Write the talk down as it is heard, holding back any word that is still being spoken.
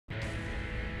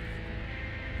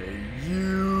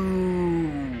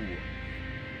You.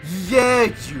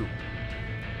 Yeah,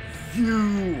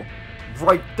 you.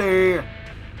 Right there.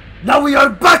 Now we are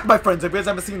back, my friends. If you guys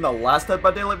haven't seen the last Dead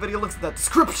by Daylight video, links in the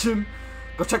description.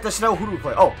 Go check that shit out. Who do we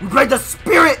play? Oh, we played the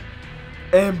Spirit.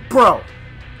 And bro,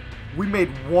 we made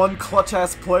one clutch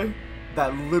ass play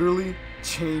that literally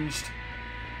changed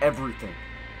everything.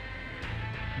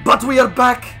 But we are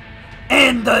back,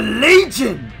 and the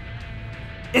Legion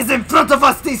is in front of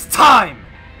us this time.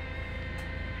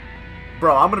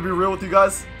 Bro, I'm gonna be real with you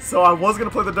guys. So I was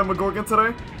gonna play the Demogorgon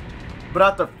today, but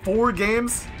after 4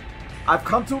 games, I've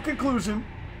come to a conclusion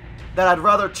that I'd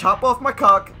rather chop off my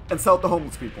cock and sell it to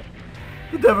homeless people.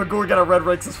 The Demogorgon at Red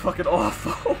Ranks is fucking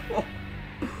awful.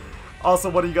 Also,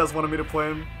 what do you guys wanted me to play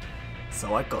him?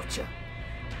 So I gotcha.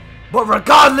 But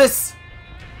regardless,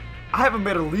 I haven't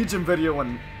made a Legion video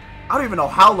in I don't even know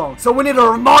how long. So we need to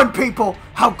remind people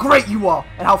how great you are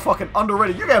and how fucking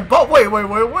underrated. You're getting buffed.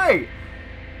 Wait.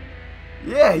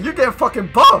 Yeah, you're getting fucking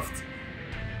buffed.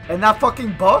 And that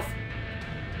fucking buff,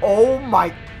 oh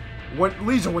my.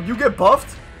 Legion, when you get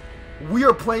buffed, we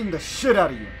are playing the shit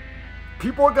out of you.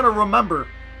 People are gonna remember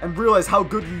and realize how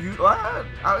good you use.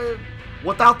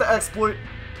 Without the exploit,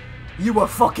 you were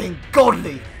fucking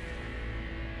godly.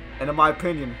 And in my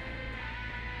opinion,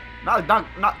 not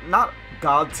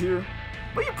god tier,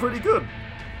 but you're pretty good.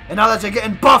 And now that you're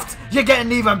getting buffed, you're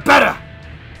getting even better.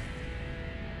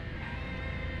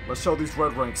 Let's show these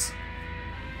Red Ranks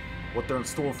what they're in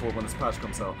store for when this patch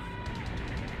comes out.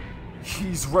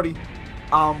 He's ready.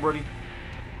 I'm ready.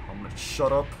 I'm gonna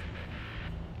shut up.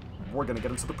 We're gonna get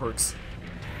into the perks.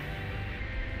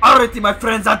 Alrighty, my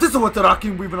friends, and this is what the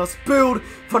rocking weaving us build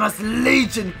for this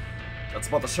Legion. That's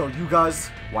about to show you guys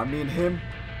why me and him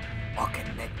are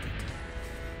connected.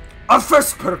 Our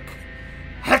first perk,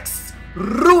 Hex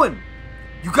Ruin.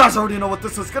 You guys already know what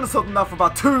this is. It's gonna something now for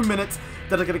about 2 minutes.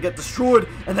 Then they're gonna get destroyed,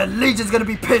 and then Legion's gonna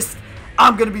be pissed.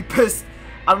 I'm gonna be pissed.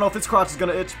 I don't know if his crotch is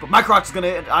gonna itch, but my crotch is gonna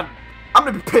itch. I'm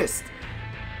gonna be pissed.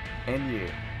 And yeah.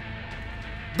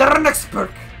 The next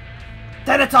perk,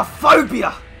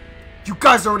 Thanatophobia. You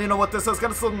guys already know what this is. It's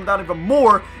gonna slow them down even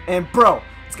more. And bro,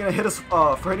 it's gonna hit us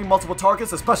for hitting multiple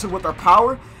targets, especially with our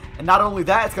power. And not only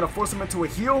that, it's gonna force them into a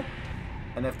heal.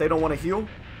 And if they don't want to heal,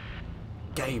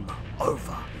 game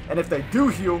over. And if they do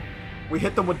heal, we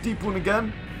hit them with Deep Wound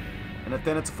again. And the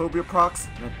Thanatophobia procs,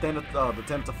 and the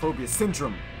Thanatophobia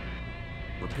syndrome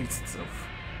repeats itself.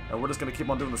 And we're just gonna keep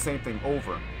on doing the same thing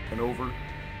over and over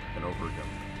and over again.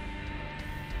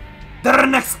 The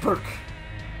next perk,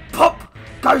 Pop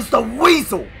Guys the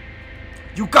Weasel.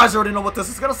 You guys already know what this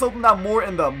is. It's gonna slow them down more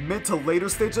in the mid to later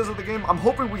stages of the game. I'm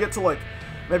hoping we get to like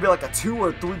maybe like a 2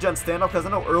 or 3 gen standoff, because I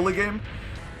know early game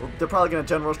they're probably gonna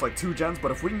gen rush like 2 gens, but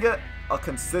if we can get a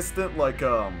consistent like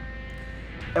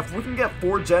if we can get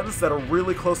 4 gens that are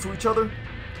really close to each other,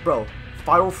 bro,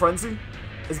 Viral Frenzy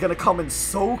is gonna come in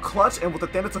so clutch. And with the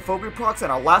Thanatophobia procs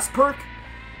and our last perk,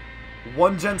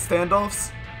 1 gen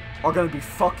standoffs are gonna be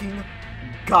fucking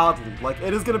godly. Like,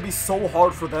 it is gonna be so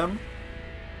hard for them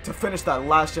to finish that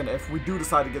last gen if we do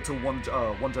decide to get to one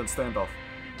gen standoff.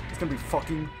 It's gonna be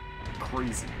fucking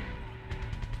crazy.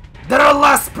 Then our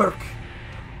last perk,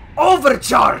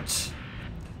 Overcharge.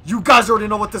 You guys already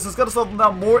know what this is. It's gonna slow them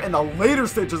down more in the later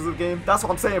stages of the game. That's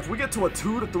what I'm saying. If we get to a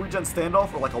 2 to 3 gen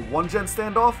standoff or like a 1 gen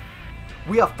standoff,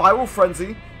 we have Viral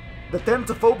Frenzy, the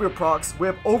Thanatophobia procs, we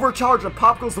have Overcharge and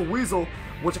Pop Goes the Weasel,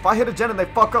 which if I hit a gen and they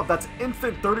fuck up, that's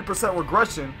instant 30%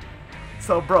 regression.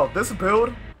 So bro, this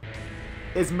build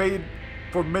is made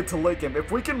for mid to late game.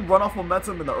 If we can run off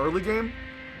momentum in the early game,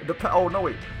 oh no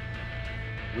wait,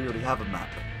 we already have a map.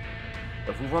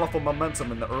 If we run off of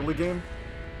momentum in the early game,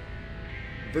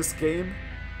 this game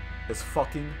is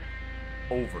fucking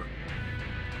over.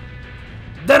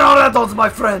 Then our add-ons, my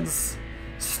friends.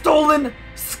 Stolen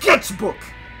Sketchbook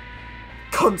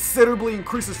considerably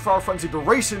increases Viral Frenzy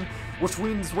duration, which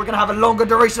means we're gonna have a longer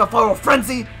duration of Viral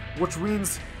Frenzy, which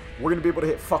means we're gonna be able to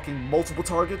hit fucking multiple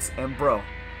targets. And bro,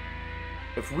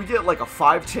 if we get like a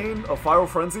 5 chain of Viral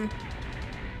Frenzy,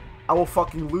 I will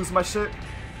fucking lose my shit.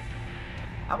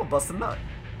 I'm a busted nut.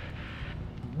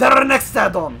 Then our next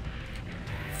add-on,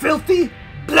 Filthy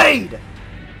Blade,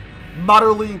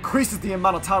 moderately increases the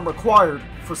amount of time required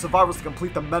for survivors to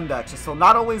complete the mend action. So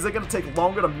not only is it going to take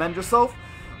longer to mend yourself,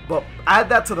 but add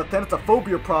that to the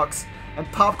Thanatophobia procs, and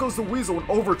Pop Goes the Weasel and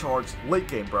Overcharge late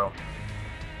game, bro.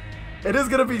 It is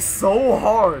going to be so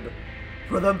hard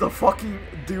for them to fucking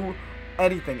do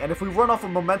anything. And if we run off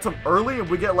of momentum early and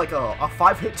we get like a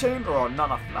 5-hit chain, or not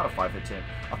a 5-hit chain,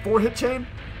 a 4-hit chain,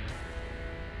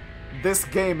 this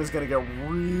game is going to get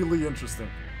really interesting.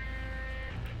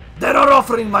 Then our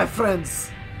offering, my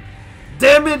friends,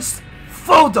 Damaged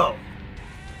photo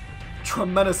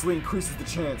tremendously increases the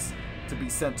chance to be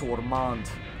sent to Ormond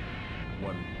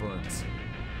when burnt.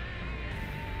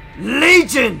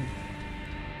 Legion!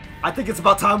 I think it's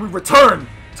about time we return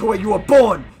to where you were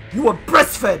born, you were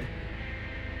breastfed,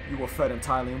 you were fed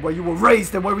entirely, and where you were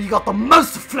raised, and where you got the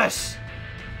most flesh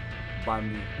by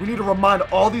me. We need to remind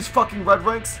all these fucking red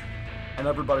ranks and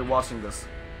everybody watching this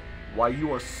why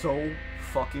you are so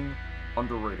fucking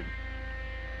underrated.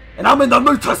 And I'm in the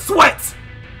mood to sweat!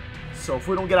 So if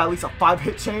we don't get at least a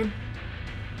 5-hit chain,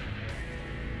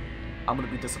 I'm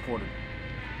gonna be disappointed.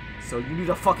 So you need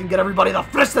to fucking get everybody the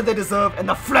flesh that they deserve and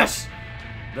the flesh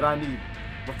that I need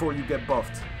before you get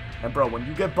buffed. And bro, when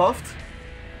you get buffed,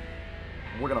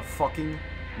 we're gonna fucking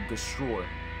destroy.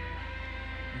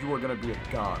 You are gonna be a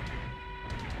god.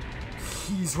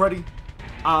 He's ready.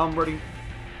 I'm ready.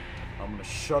 I'm gonna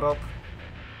shut up.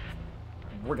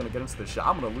 We're gonna get into this shit.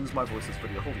 I'm gonna lose my voice this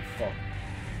video. Holy fuck.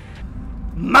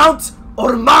 Mount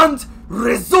Ormond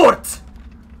Resort!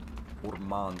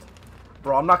 Ormond.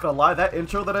 Bro, I'm not gonna lie, that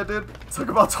intro that I did took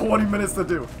about 20 minutes to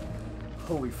do.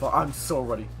 Holy fuck, I'm so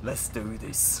ready. Let's do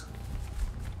this.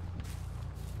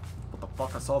 What the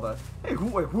fuck? I saw that. Hey,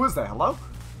 who is that? Hello?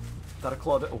 Is that a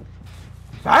Claude? Oh.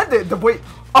 Bandit! Wait.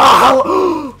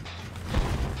 Oh!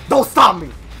 Don't stop me!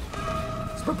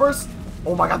 Sprint burst?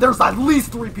 Oh my god, there's at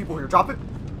least 3 people here. Drop it.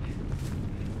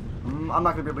 I'm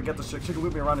not gonna be able to get this chick. She can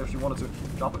loop me around here if she wanted to.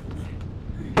 Drop it.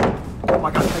 Oh my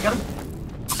god, can I get him?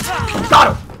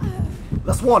 Got him!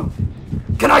 That's 1.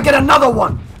 Can I get another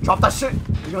one? Drop that shit.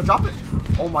 You gonna drop it?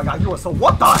 Oh my god, you are so...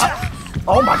 What the heck?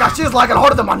 Oh my god, she is lagging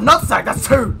harder than my nutsack. That's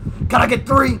 2. Can I get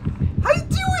 3? How you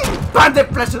doing? Bandit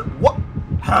flesh. What?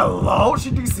 Hello?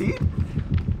 She DC'd?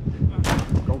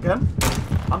 Go again.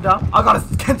 I'm down. I gotta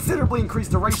considerably increase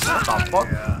the ratio. What the fuck?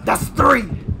 That's 3.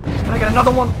 Can I get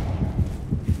another one?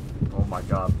 Oh my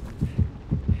god.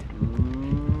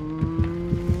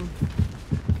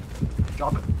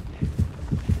 Drop it.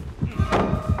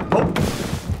 Nope.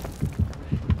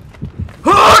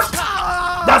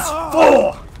 That's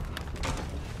 4.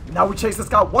 Now we chase this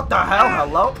guy. What the hell?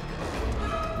 Hello?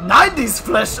 90s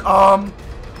flesh.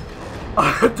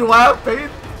 Do I have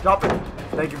faith? Drop it.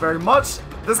 Thank you very much.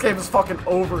 This game is fucking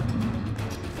over.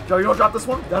 Joe, you don't drop this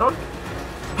one? That one?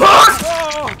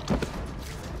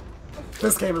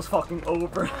 This game is fucking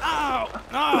over.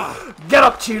 Get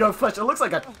up, Cheeto Flesh. It looks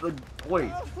like a...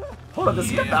 wait. Hold on, does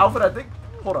he have the outfit, I think?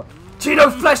 Hold up.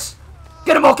 Cheeto Flesh!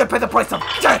 Get him all, can pay the price of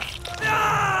death!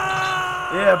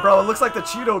 Yeah, bro, it looks like the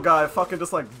Cheeto guy fucking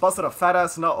just like busted a fat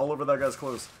ass nut all over that guy's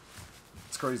clothes.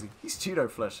 It's crazy. He's Cheeto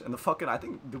Flesh. And the fucking... I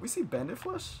think... Did we see Bandit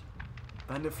Flesh?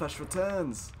 Bandit Flesh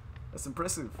returns. That's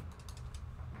impressive.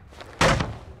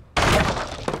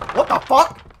 What the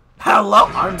fuck? Hello?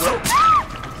 I'm Will.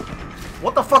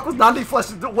 What the fuck was Nandi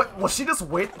Flesh? What, was she just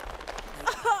wait?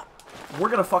 We're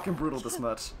gonna fucking brutal this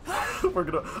match. We're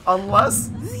gonna...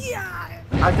 Unless...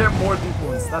 I get more deep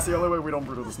wounds. That's the only way we don't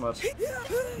brutal this match.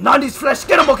 Nandi's Flesh!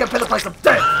 Get him, okay, pay the price of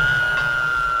death!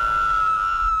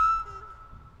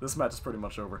 This match is pretty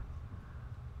much over.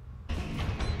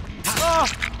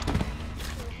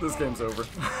 This game's over.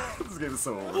 This game is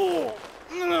so over.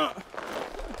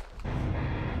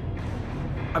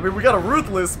 I mean, we got a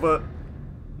Ruthless, but...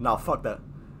 Nah, fuck that.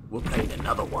 We'll play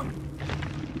another one.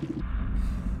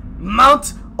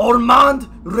 Mount Ormond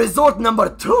Resort number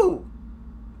 2!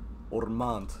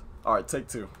 Ormond. Alright, take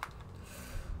 2.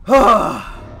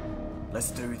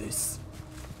 Let's do this.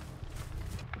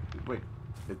 Wait.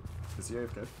 Is he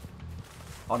AFK?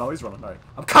 Oh no, he's running. Alright.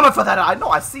 I'm coming for that! I know,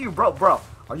 I see you, bro.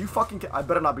 Are you fucking... I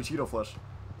better not be Cheeto Flesh.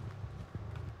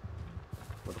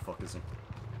 Where the fuck is he?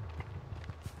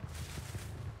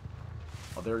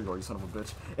 Oh, there you go, you son of a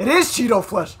bitch. It is Cheeto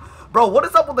Flesh! Bro, what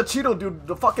is up with the Cheeto dude?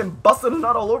 The fucking busting a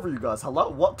nut all over you guys. Hello?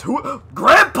 What? 2?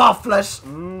 Grandpa Flesh!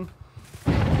 And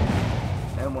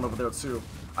one over there too.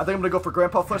 I think I'm gonna go for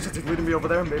Grandpa Flesh since he's leading me over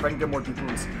there. Maybe I can get more deep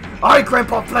wounds. Alright,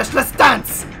 Grandpa Flesh, let's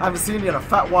dance! I haven't seen you in a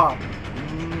fat while.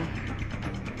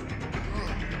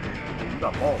 You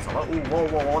got balls. Hello? Ooh,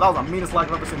 whoa. That was the meanest lag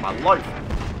I've ever seen in my life.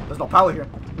 There's no pallet here.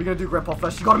 We're gonna do Grandpa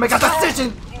Flesh. You gotta make a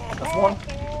decision! That's 1.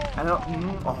 And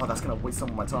oh, that's gonna waste some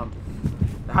of my time.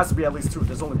 There has to be at least 2.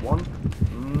 There's only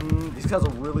 1. These guys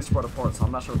are really spread apart, so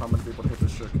I'm not sure if I'm gonna be able to hit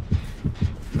this chick.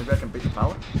 Maybe I can bait the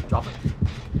pallet? Drop it.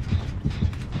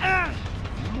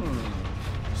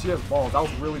 She has balls. That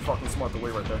was really fucking smart to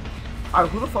wait right there. Alright,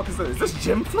 who the fuck is this? Is this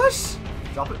Gym Flesh?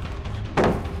 Drop it.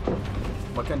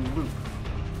 But can you loop?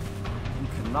 You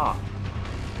cannot.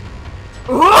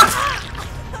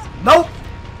 Nope!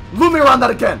 Loop me around that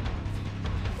again!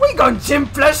 Where you going, Gym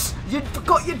Flesh? You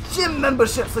forgot your gym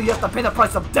membership, so you have to pay the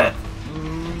price of death.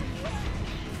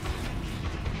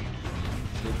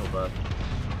 bad.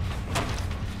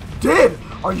 Did?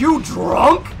 Are you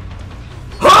drunk?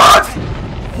 Hot!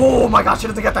 Oh my gosh, she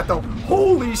doesn't get that though.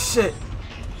 Holy shit.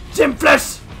 Gym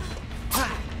Flesh!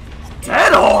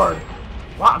 Dead hard!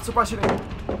 Wow, I'm surprised she didn't.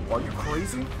 Are you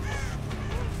crazy?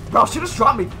 Bro, she just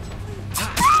dropped me.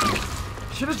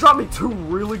 She just dropped me 2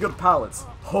 really good pallets.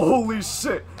 Holy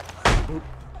shit.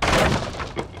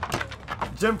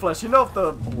 Gym Flesh, you know if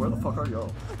the... Where the fuck are you?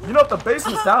 You know if the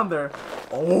basement's down there.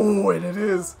 Oh, and it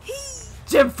is.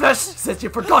 Gym Flesh, since you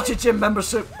forgot your gym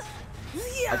membership.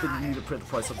 I think you need to pay the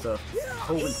price of death.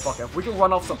 Holy fuck, if we can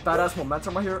run off some fat ass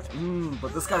momentum right here.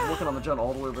 But this guy's working on the gen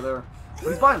all the way over there. But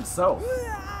he's by himself.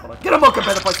 Get him up and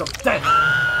pay the price of death.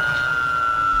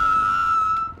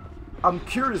 I'm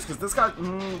curious because this guy's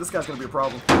gonna be a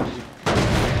problem.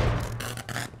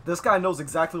 This guy knows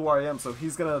exactly where I am, so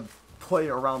he's gonna play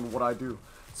around what I do.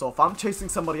 So if I'm chasing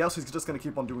somebody else, he's just gonna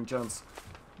keep on doing gens.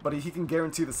 But he can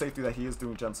guarantee the safety that he is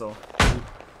doing gens, so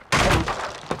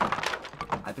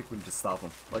I think we need to stop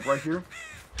him. Like right here.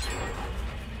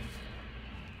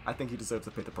 I think he deserves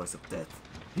to pay the price of death.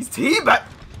 He's teabag!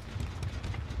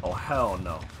 Oh hell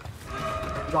no.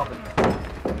 Drop it.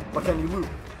 But can you loot?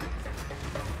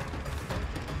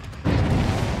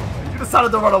 You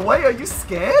decided to run away? Are you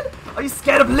scared? Are you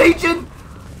scared of Legion?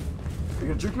 Are you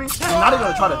gonna juke me? You're not even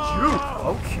gonna try to juke.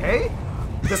 Okay.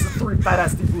 This is 3 fat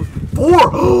ass deep boots.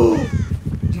 4!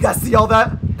 Do you guys see all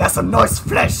that? That's some nice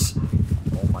flesh.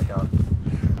 Oh my god.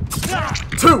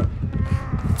 2!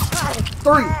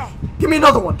 3! Give me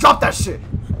another one. Drop that shit.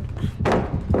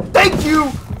 Thank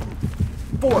you!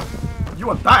 4. You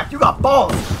went back. You got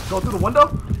balls. Go through the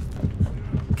window?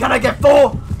 Can I get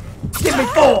 4? Give me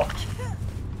 4!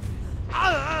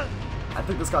 I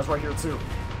think this guy's right here too.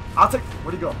 I'll take...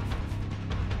 Where'd he go?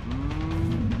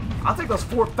 I'll take those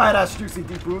 4 fat ass juicy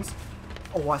deep wounds.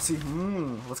 Oh, I see.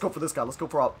 Let's go for this guy. Let's go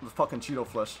for the fucking Cheeto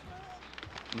Flesh.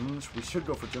 We should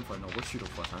go for Gym Flesh. No, where's Cheeto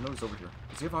Flesh? I know he's over here.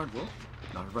 Does he have Iron Will?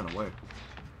 No, he ran away.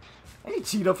 Hey,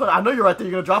 Cheeto Flesh. I know you're right there.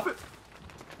 You gonna drop it?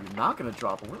 You're not gonna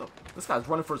drop it. This guy's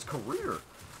running for his career.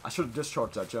 I should have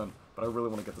discharged that gen, but I really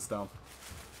want to get this down.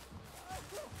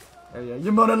 Yeah,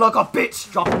 you're running like a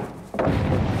bitch. Drop it.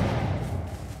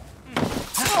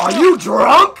 Are you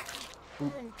drunk?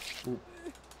 Boop, boop.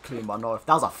 Clean my knife.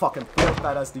 That was a fucking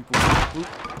fat ass deep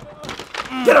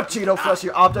boop. Get up, Cheeto Flesh.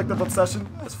 Your object of obsession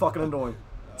is fucking annoying.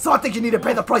 So I think you need to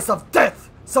pay the price of death.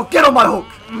 So get on my hook.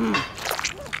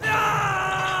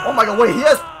 Oh my god, wait, he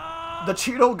has the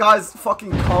Cheeto guy's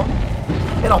fucking cum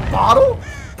in a bottle?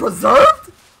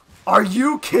 Preserved? Are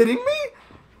you kidding me?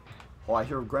 Oh, I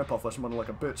hear Grandpa Flesh running like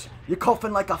a bitch. You're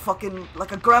coughing like a fucking,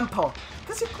 like a grandpa.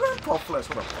 That's your Grandpa Flesh.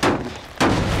 What up?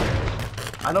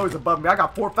 I know he's above me. I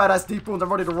got 4 fat ass deep wounds.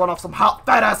 I'm ready to run off some hot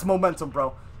fat ass momentum,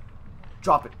 bro.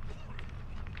 Drop it.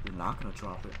 You're not gonna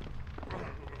drop it.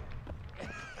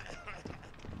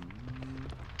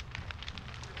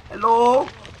 Hello?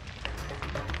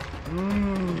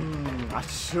 I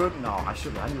should. No, I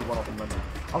shouldn't. I need to run off momentum.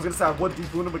 I was gonna say I would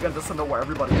deep wound him again just to know where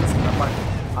everybody is.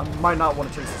 I might not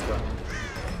want to chase this guy.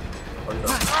 Oh,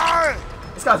 yeah.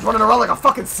 This guy's running around like a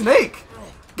fucking snake.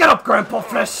 Get up, Grandpa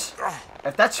Flesh.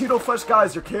 If that Cheeto Flesh guy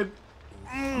is your kid,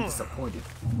 I'm disappointed.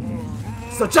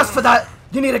 So just for that,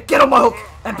 you need to get on my hook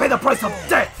and pay the price of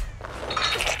death.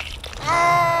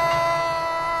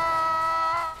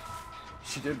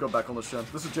 She did go back on the shin.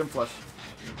 This is Gym Flesh.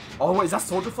 Oh wait, is that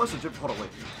Soldier Flesh or Gym? Hold on, wait.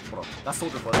 Hold on. That's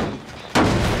Soldier Flesh.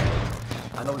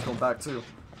 I know he's going back too.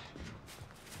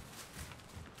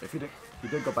 If he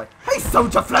did go back. Hey,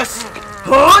 Soldier Flesh!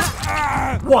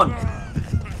 Hood! 1.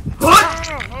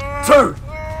 Hood! 2!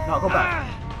 Now go back.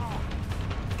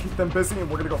 Keep them busy and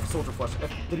we're gonna go for Soldier Flesh.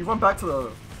 Did he run back to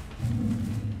the...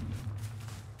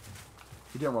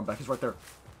 He didn't run back, he's right there.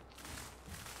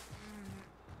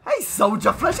 Hey,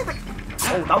 Soldier Flesh! Oh,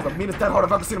 that was the meanest dead heart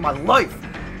I've ever seen in my life!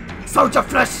 Soldier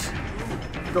Flesh!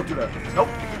 Go do that. Nope.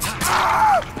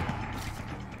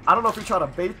 I don't know if he tried to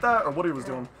bait that or what he was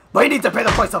doing. But he needs to pay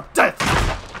the price of death!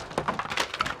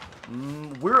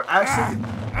 We're actually...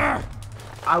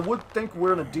 I would think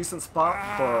we're in a decent spot,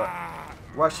 but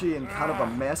we're actually in kind of a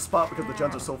mess spot because the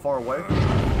gens are so far away.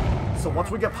 So once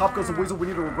we get Pop Goes and Weasel, we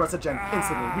need to regress a gen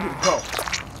instantly. We need to go.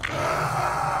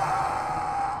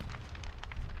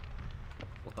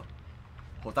 What the?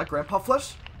 Was that Grandpa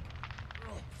Flesh?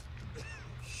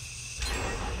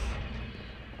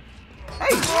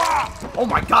 Hey! Oh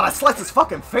my god, I sliced his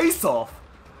fucking face off!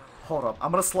 Hold up, I'm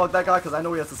gonna slug that guy because I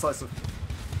know he has decisive.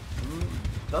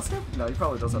 Does he? No, he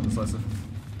probably does have decisive.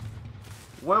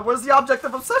 Where's the object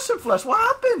of obsession, Flesh? What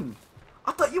happened?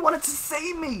 I thought you wanted to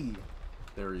save me.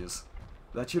 There he is.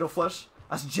 That Cheeto Flesh?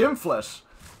 That's Gym Flesh.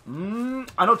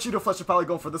 I know Cheeto Flesh is probably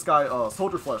going for this guy,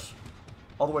 Soldier Flesh,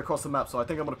 all the way across the map. So I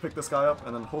think I'm gonna pick this guy up,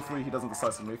 and then hopefully he doesn't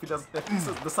decisive me. If he's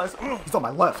decisive, he's on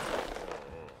my left.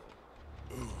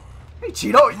 Hey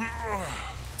Cheeto,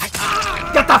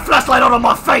 get that flashlight out of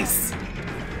my face!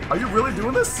 Are you really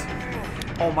doing this?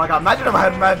 Oh my god, imagine if I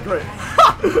had mad grit.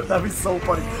 That'd be so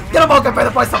funny. Get him, okay, pay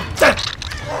the price of death!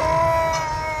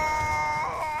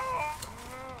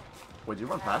 Wait, did you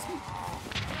run past me?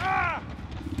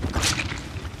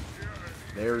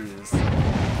 There he is.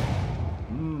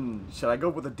 Should I go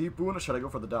with the deep wound or should I go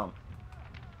for the down?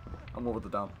 I'm going with the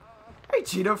down. Hey,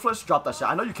 Cheeto Flesh, drop that shit.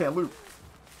 I know you can't loot.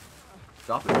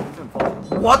 Drop it.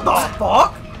 What the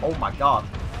fuck? Oh my god.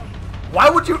 Why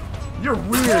would you? You're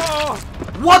weird.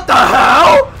 What the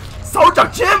hell? Soldier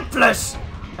Gym Flesh.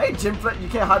 Hey, Gym Flesh, you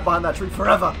can't hide behind that tree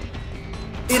forever.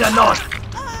 Eat a knife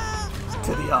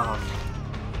to the arm.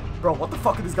 Bro, what the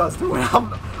fuck are these guys doing?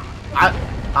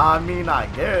 I mean, I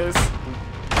guess.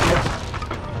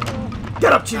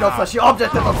 Get up, Cheeto Flesh. Your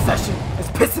object of obsession is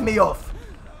pissing me off.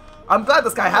 I'm glad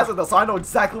this guy has it though, so I know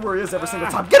exactly where he is every single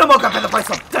time. Get him up in the place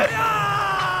of death.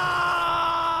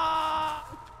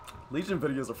 Legion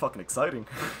videos are fucking exciting.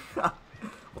 What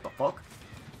the fuck?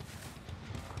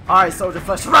 Alright, Soldier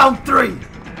Flesh, round 3!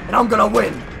 And I'm gonna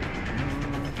win!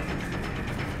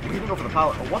 We can go for the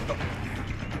pallet. Oh, what the?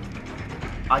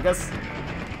 I guess...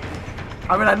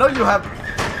 I mean, I know you have...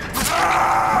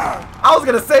 I was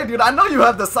gonna say, dude, I know you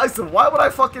have decisive. Why would I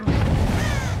fucking...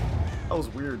 That was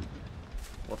weird.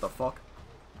 What the fuck?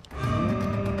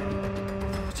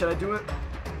 Should I do it?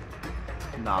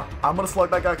 Nah, I'm gonna slug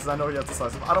that guy because I know he has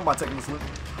decisive. I don't mind taking this loot.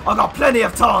 I got plenty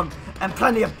of time and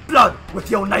plenty of blood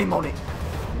with your name on it.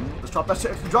 Let's drop that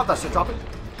shit. If you drop that shit, drop it.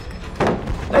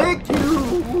 Thank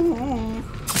you.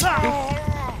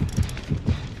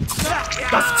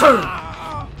 That's 2.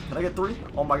 Can I get 3?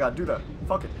 Oh my god, do that.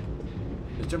 Fuck it.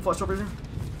 Is Gym Flesh over here?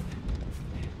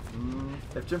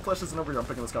 If Gym Flesh isn't over here, I'm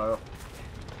picking this guy up.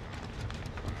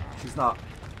 He's not.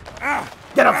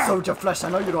 Get up, Soldier Flesh. I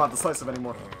know you don't have decisive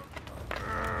anymore.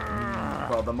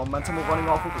 Bro, the momentum we're running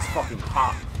off of is fucking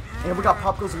hot. And we got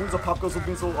Pop Goes the Weasel, Pop Goes the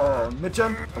Weasel,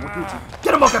 mid-gen, and we're Gucci.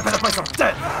 Get him up and place him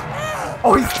dead!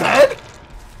 Oh, he's dead?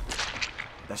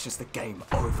 That's just the game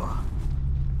over.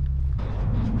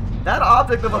 That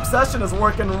object of obsession is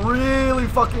working really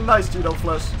fucking nice, Cheeto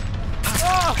Flesh.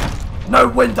 No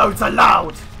windows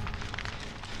allowed!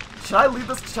 Should I leave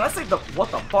this? Should I say the... What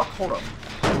the fuck? Hold up.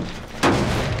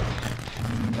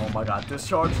 Oh my god,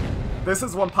 discharge. This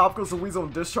is when Pop Goes the Weasel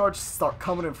and discharge start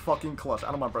coming in fucking clutch. I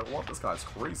don't mind, bro. What? This guy's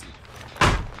crazy.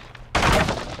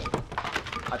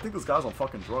 I think this guy's on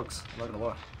fucking drugs. I'm not gonna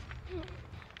lie.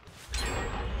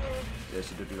 Yeah,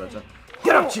 she did do that, Jen.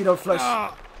 Get up, Cheeto Flesh!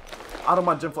 I don't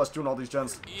mind Gym Flesh doing all these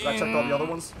gens. Did I check all the other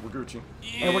ones? We're Gucci.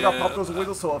 And we got Pop Goes the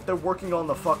Weasel, so if they're working on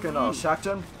the fucking Shack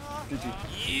gen, GG.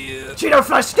 Cheeto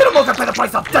Flesh, get him up and pay the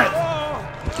price of death!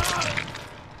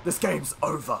 This game's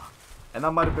over. And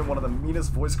that might have been one of the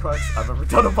meanest voice cracks I've ever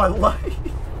done in my life.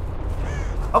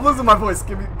 I'm losing my voice.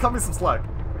 Cut me some slack.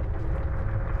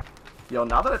 Yo,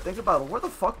 now that I think about it, where the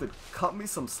fuck did cut me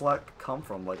some slack come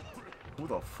from? Like, who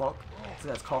the fuck?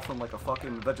 This guy's called from like a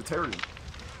fucking vegetarian.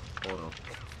 Hold up.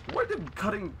 Where did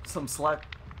cutting some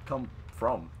slack come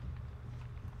from?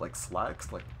 Like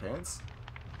slacks? Like pants?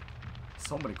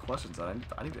 So many questions that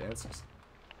I need answers.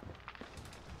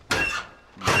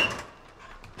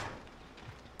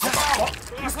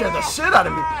 You scared the shit out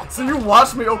of me. So you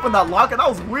watched me open that lock and that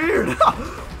was weird.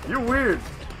 You're weird.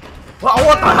 Well,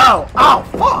 what the hell? Ow,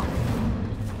 fuck.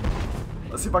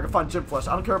 Let's see if I can find Gym Flesh.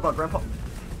 I don't care about Grandpa.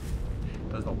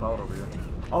 There's no pallet over here.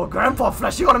 Oh, Grandpa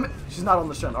Flesh. You gonna... She's not on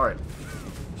the shin. Alright.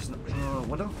 She's not...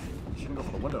 window? She can go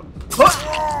for the window.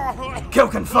 Kill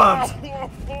confirmed.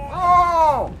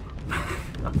 Oh!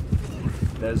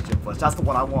 There's Gym Flesh. That's the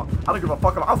one I want. I don't give a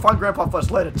fuck. I'll find Grandpa Flesh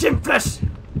later. Gym Flesh!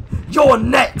 You're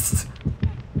next!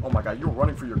 Oh my god, you're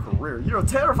running for your career. You're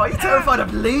terrified. You're terrified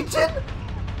of Legion?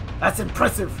 That's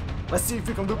impressive. Let's see if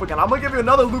you can loop again. I'm gonna give you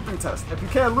another looping test. If you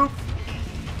can't loop,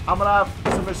 I'm gonna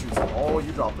have some issues. Oh,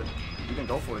 you dropped it. You can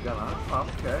go for it again, huh?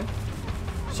 Okay.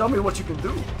 Show me what you can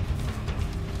do.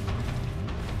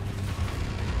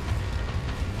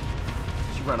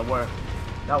 She ran away.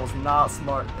 That was not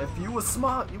smart. If you were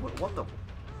smart, you would... What the...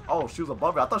 Oh, she was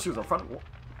above me. I thought she was in front of...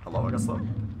 Hello, I guess so.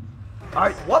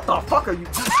 Alright, what the fuck are you...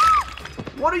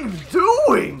 What are you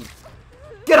doing?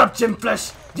 Get up, Gym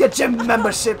Flesh. Your gym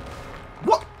membership.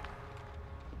 What?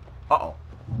 Uh-oh.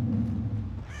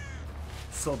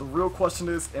 So the real question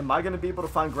is, am I going to be able to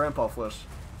find Grandpa Flesh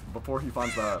before he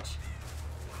finds the hatch?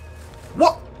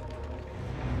 What?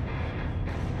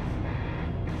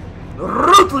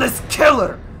 Ruthless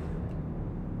killer.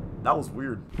 That was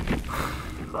weird.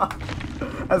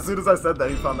 As soon as I said that,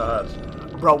 he found the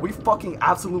hatch. Bro, we fucking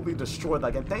absolutely destroyed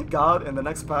that game. Thank God in the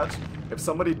next patch, if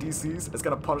somebody DCs, it's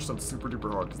gonna punish them super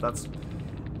duper hard. Cause that's,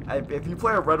 if you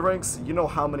play at red ranks, you know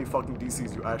how many fucking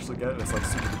DCs you actually get. And it's like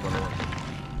super duper hard.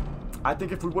 I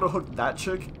think if we would have hooked that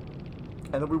chick,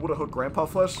 and then we would have hooked Grandpa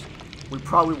Flesh, we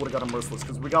probably would have got a Merciless.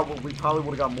 Cause we probably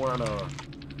would have got more on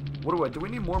a, do we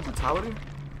need more in Brutality?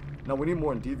 No, we need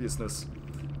more in Deviousness.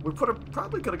 We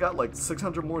probably could have got like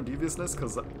 600 more in Deviousness,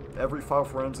 because every Foul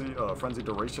Frenzy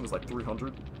duration is like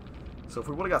 300. So if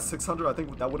we would have got 600, I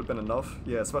think that would have been enough.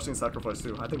 Yeah, especially in Sacrifice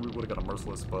too. I think we would have got a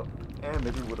Merciless, but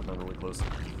maybe we would have been really close.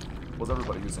 What was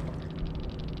everybody using?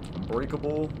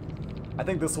 Unbreakable. I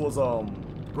think this was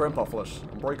Grandpa Flesh.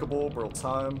 Unbreakable, Burl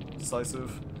Time,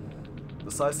 Decisive.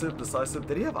 Decisive.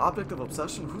 Did he have Object of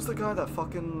Obsession? Who's the guy that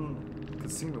fucking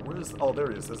could see me? Where is? Oh,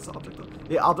 there he is. It's Object of.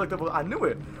 Yeah, Object of. I knew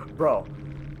it, bro.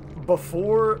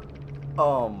 Before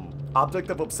Object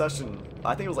of Obsession,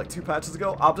 I think it was like 2 patches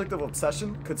ago, Object of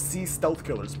Obsession could see stealth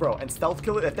killers, bro. And stealth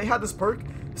killer, if they had this perk,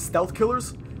 stealth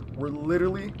killers were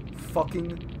literally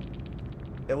fucking,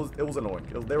 it was annoying.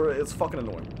 It was fucking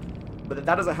annoying. But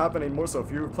that doesn't happen anymore. So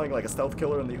if you're playing like a stealth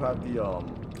killer and you have the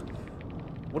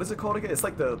what is it called again? It's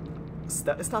like the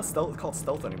it's not stealth, it's called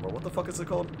stealth anymore. What the fuck is it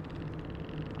called?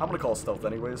 I'm gonna call it stealth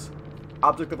anyways.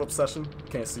 Object of Obsession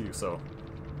can't see you, so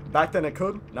back then it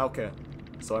could, now it can't.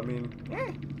 So I mean,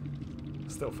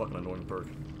 still a fucking annoying perk.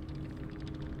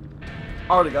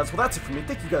 Alrighty guys, well that's it for me.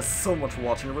 Thank you guys so much for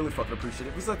watching. I really fucking appreciate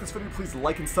it. If you like this video, please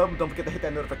like and sub. And don't forget to hit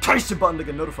that notification button to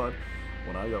get notified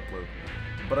when I upload.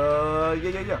 But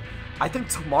yeah. I think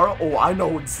tomorrow, oh, I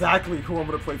know exactly who I'm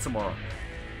gonna play tomorrow.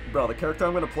 Bro, the character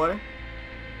I'm gonna play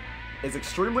is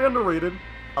extremely underrated,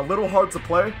 a little hard to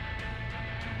play,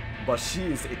 but she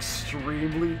is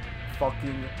extremely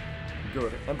fucking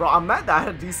good. And bro, I'm mad that I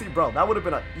had DC, bro. That would have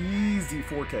been an easy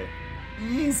 4K.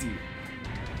 Easy.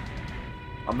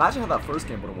 Imagine how that first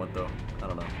game would have went though. I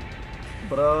don't know.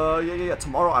 But yeah.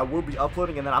 Tomorrow I will be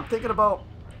uploading, and then I'm thinking about,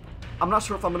 I'm not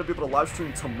sure if I'm gonna be able to live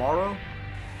stream tomorrow,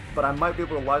 but I might be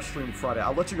able to live stream Friday.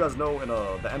 I'll let you guys know in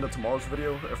the end of tomorrow's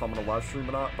video if I'm gonna live stream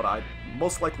or not, but I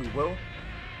most likely will.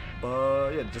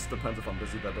 But yeah, it just depends if I'm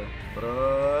busy that day. But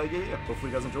yeah.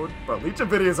 Hopefully you guys enjoyed. Bro, Legion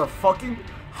videos are fucking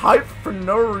hype for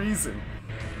no reason.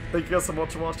 Thank you guys so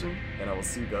much for watching, and I will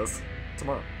see you guys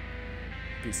tomorrow.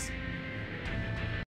 Peace.